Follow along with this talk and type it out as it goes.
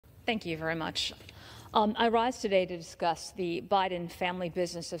Thank you very much. I rise today to discuss the Biden family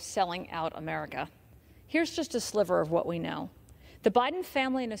business of selling out America. Here's just a sliver of what we know. The Biden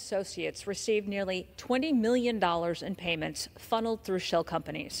family and associates received nearly $20 million in payments funneled through shell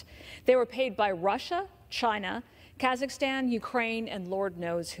companies. They were paid by Russia, China, Kazakhstan, Ukraine, and Lord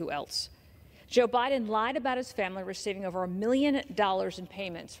knows who else. Joe Biden lied about his family receiving over $1 million in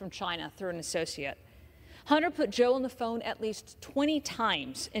payments from China through an associate. Hunter put Joe on the phone at least 20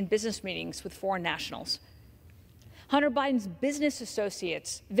 times in business meetings with foreign nationals. Hunter Biden's business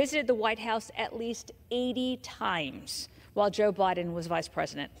associates visited the White House at least 80 times while Joe Biden was vice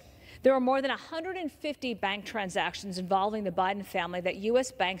president. There were more than 150 bank transactions involving the Biden family that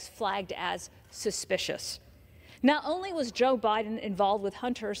U.S. banks flagged as suspicious. Not only was Joe Biden involved with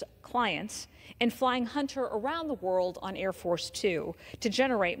Hunter's clients in flying Hunter around the world on Air Force Two to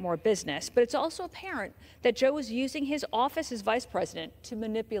generate more business, but it's also apparent that Joe was using his office as vice president to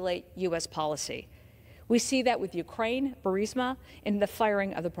manipulate U.S. policy. We see that with Ukraine, Burisma, and the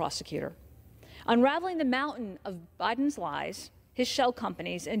firing of the prosecutor. Unraveling the mountain of Biden's lies, his shell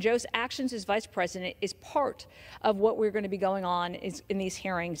companies, and Joe's actions as vice president is part of what we're going to be going on in these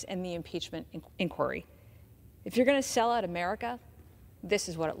hearings and the impeachment inquiry. If you're going to sell out America, this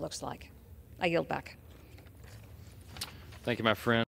is what it looks like. I yield back. Thank you, my friend.